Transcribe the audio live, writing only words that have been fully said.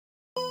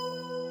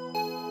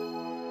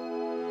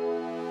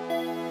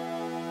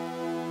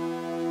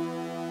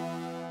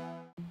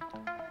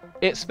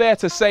It's fair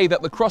to say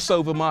that the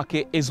crossover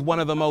market is one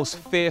of the most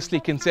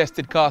fiercely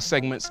contested car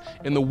segments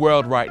in the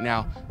world right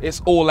now.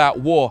 It's all out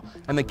war,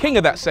 and the king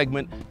of that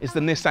segment is the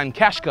Nissan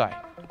Qashqai.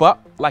 But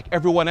like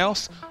everyone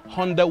else,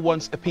 Honda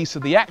wants a piece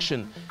of the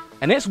action,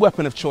 and its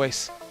weapon of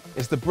choice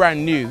is the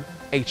brand new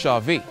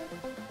HR-V.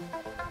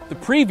 The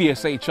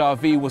previous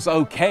HR-V was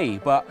okay,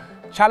 but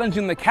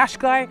challenging the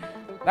Qashqai,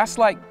 that's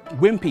like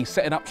Wimpy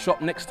setting up shop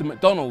next to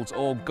McDonald's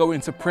or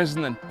going to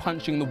prison and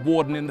punching the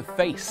warden in the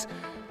face.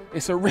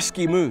 It's a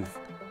risky move.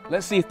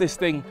 Let's see if this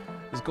thing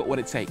has got what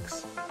it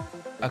takes.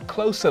 A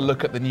closer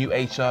look at the new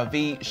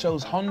HR-V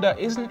shows Honda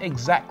isn't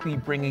exactly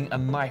bringing a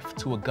knife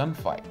to a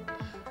gunfight.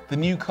 The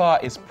new car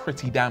is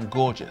pretty damn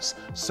gorgeous,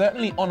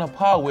 certainly on a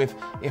par with,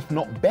 if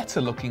not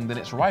better looking than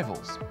its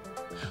rivals.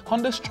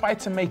 Honda's tried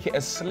to make it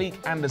as sleek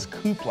and as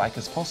coupe-like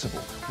as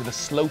possible, with a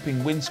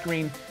sloping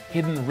windscreen,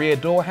 hidden rear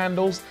door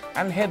handles,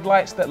 and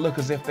headlights that look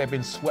as if they've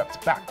been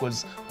swept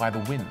backwards by the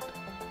wind.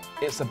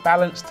 It's a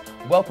balanced,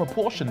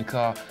 well-proportioned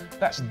car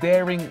that's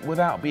daring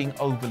without being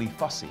overly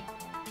fussy.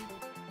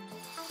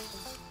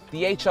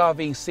 The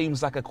HR-V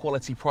seems like a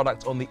quality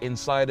product on the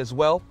inside as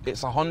well.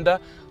 It's a Honda,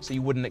 so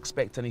you wouldn't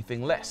expect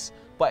anything less.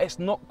 But it's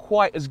not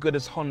quite as good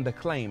as Honda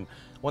claim.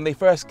 When they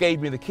first gave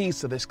me the keys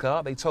to this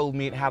car, they told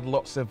me it had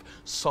lots of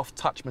soft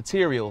touch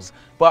materials,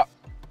 but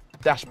the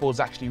dashboard's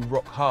actually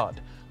rock hard.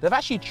 They've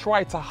actually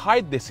tried to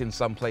hide this in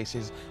some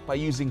places by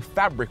using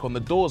fabric on the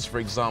doors, for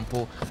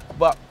example,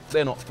 but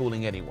they're not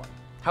fooling anyone.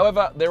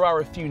 However, there are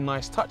a few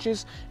nice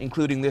touches,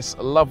 including this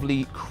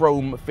lovely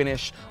chrome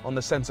finish on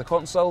the center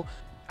console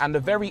and a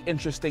very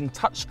interesting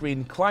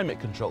touchscreen climate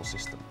control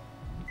system.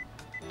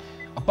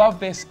 Above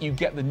this, you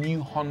get the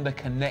new Honda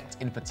Connect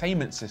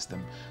infotainment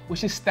system,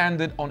 which is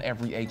standard on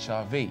every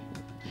HR-V.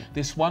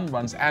 This one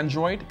runs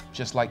Android,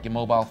 just like your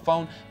mobile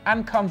phone,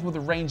 and comes with a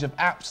range of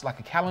apps like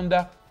a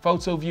calendar,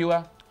 photo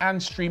viewer,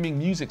 and streaming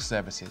music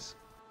services.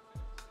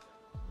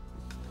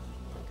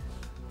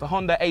 The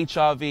Honda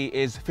HR-V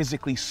is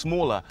physically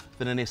smaller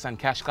than a Nissan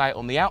Qashqai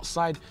on the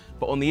outside,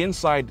 but on the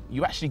inside,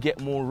 you actually get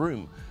more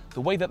room. The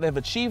way that they've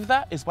achieved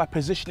that is by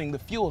positioning the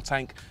fuel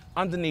tank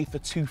underneath the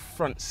two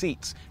front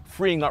seats,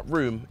 freeing up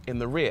room in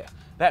the rear.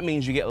 That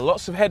means you get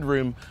lots of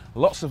headroom,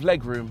 lots of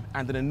legroom,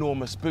 and an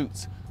enormous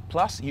boot.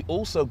 Plus, you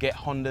also get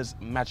Honda's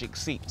magic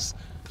seats.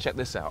 Check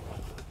this out.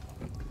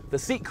 The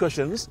seat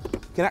cushions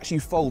can actually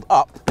fold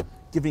up,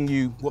 giving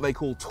you what they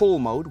call tall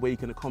mode, where you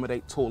can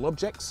accommodate tall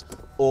objects,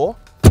 or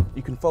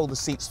you can fold the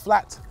seats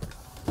flat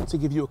to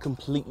give you a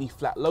completely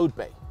flat load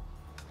bay.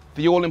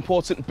 The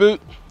all-important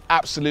boot,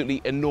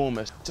 absolutely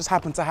enormous. Just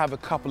happen to have a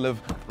couple of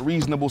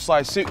reasonable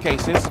sized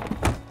suitcases,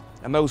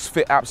 and those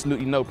fit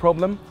absolutely no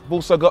problem. I've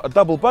also got a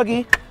double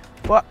buggy,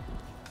 but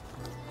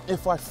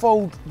if I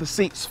fold the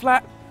seats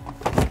flat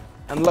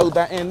and load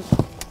that in,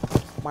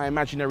 my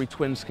imaginary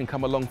twins can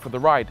come along for the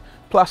ride.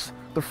 Plus,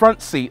 the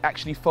front seat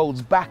actually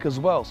folds back as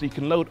well, so you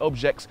can load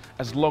objects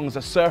as long as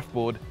a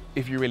surfboard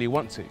if you really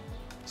want to.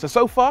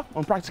 So far,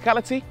 on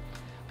practicality,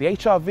 the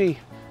HR-V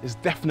is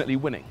definitely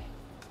winning.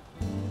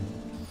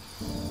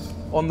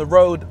 On the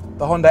road,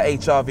 the Honda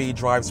HR-V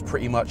drives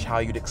pretty much how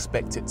you'd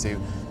expect it to.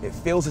 It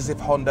feels as if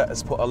Honda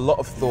has put a lot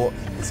of thought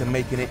into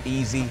making it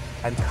easy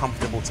and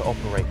comfortable to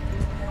operate.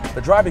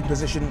 The driving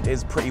position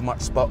is pretty much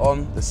spot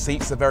on, the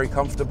seats are very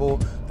comfortable,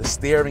 the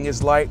steering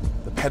is light,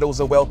 the pedals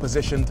are well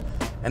positioned,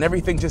 and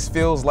everything just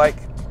feels like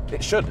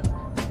it should.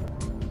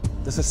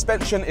 The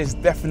suspension is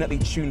definitely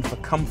tuned for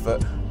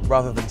comfort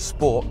rather than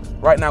sport.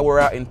 Right now we're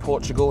out in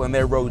Portugal and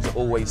their roads are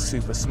always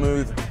super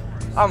smooth,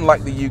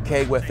 unlike the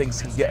UK where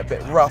things can get a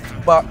bit rough.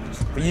 But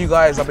for you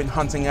guys, I've been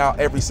hunting out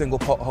every single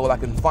pothole I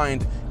can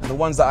find, and the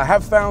ones that I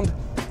have found,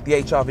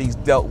 the HR-V's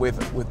dealt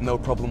with no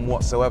problem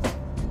whatsoever.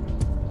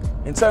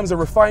 In terms of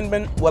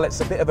refinement, well,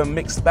 it's a bit of a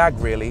mixed bag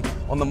really.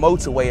 On the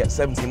motorway at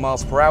 70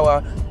 miles per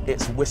hour,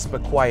 it's whisper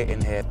quiet in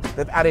here.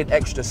 They've added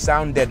extra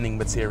sound deadening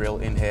material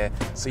in here,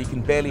 so you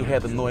can barely hear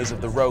the noise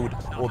of the road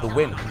or the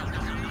wind.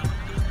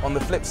 On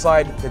the flip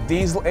side, the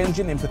diesel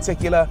engine in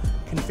particular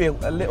can feel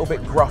a little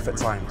bit gruff at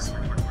times.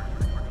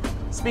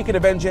 Speaking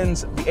of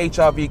engines, the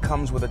HR-V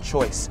comes with a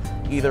choice,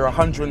 either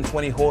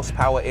 120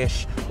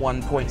 horsepower-ish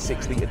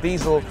 1.6 litre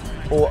diesel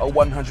or a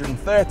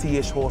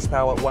 130-ish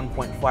horsepower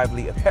 1.5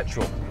 litre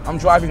petrol. I'm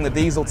driving the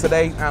diesel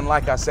today, and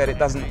like I said, it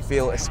doesn't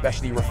feel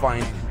especially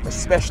refined,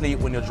 especially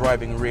when you're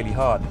driving really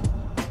hard.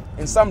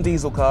 In some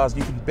diesel cars,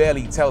 you can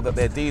barely tell that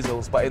they're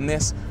diesels, but in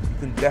this, you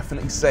can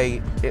definitely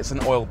say it's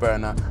an oil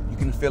burner. You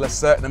can feel a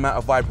certain amount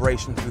of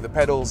vibration through the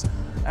pedals,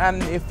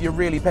 and if you're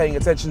really paying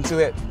attention to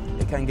it,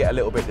 it can get a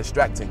little bit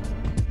distracting.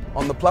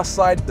 On the plus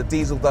side, the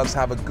diesel does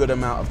have a good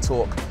amount of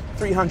torque,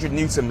 300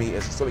 Newton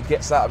meters, so it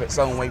gets out of its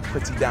own way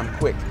pretty damn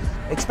quick.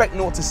 Expect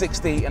 0 to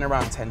 60 in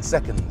around 10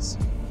 seconds.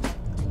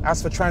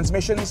 As for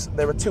transmissions,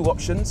 there are two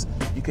options.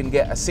 You can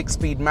get a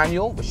 6-speed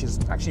manual, which is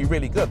actually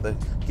really good. The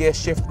gear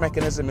shift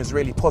mechanism is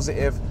really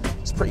positive,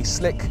 it's pretty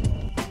slick.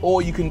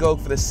 Or you can go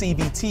for the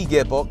CVT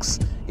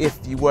gearbox if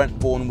you weren't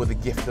born with the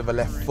gift of a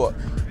left foot.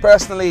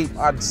 Personally,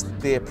 I'd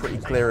steer pretty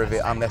clear of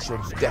it unless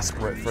you're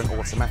desperate for an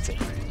automatic.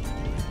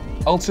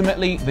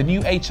 Ultimately, the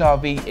new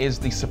HR-V is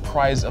the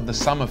surprise of the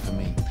summer for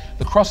me.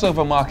 The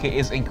crossover market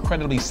is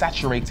incredibly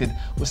saturated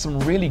with some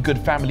really good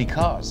family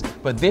cars,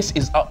 but this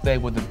is up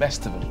there with the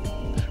best of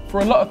them.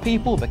 For a lot of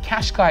people, the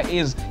Qashqai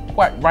is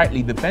quite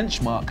rightly the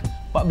benchmark,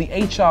 but the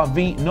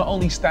HR-V not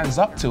only stands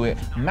up to it,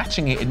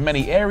 matching it in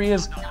many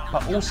areas,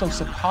 but also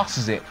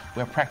surpasses it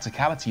where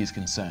practicality is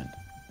concerned.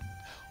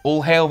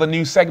 All hail the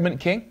new segment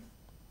king?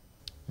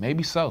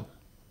 Maybe so.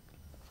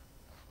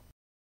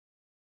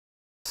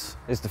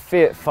 Is the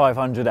Fiat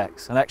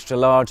 500X, an extra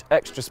large,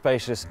 extra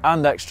spacious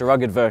and extra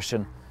rugged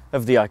version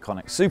of the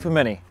iconic Super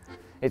Mini.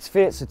 It's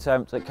Fiat's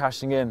attempt at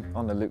cashing in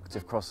on the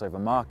lucrative crossover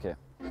market.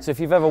 So if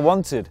you've ever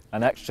wanted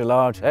an extra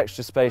large,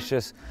 extra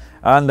spacious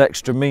and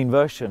extra mean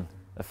version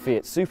of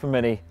Fiat Super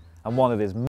Mini and wanted his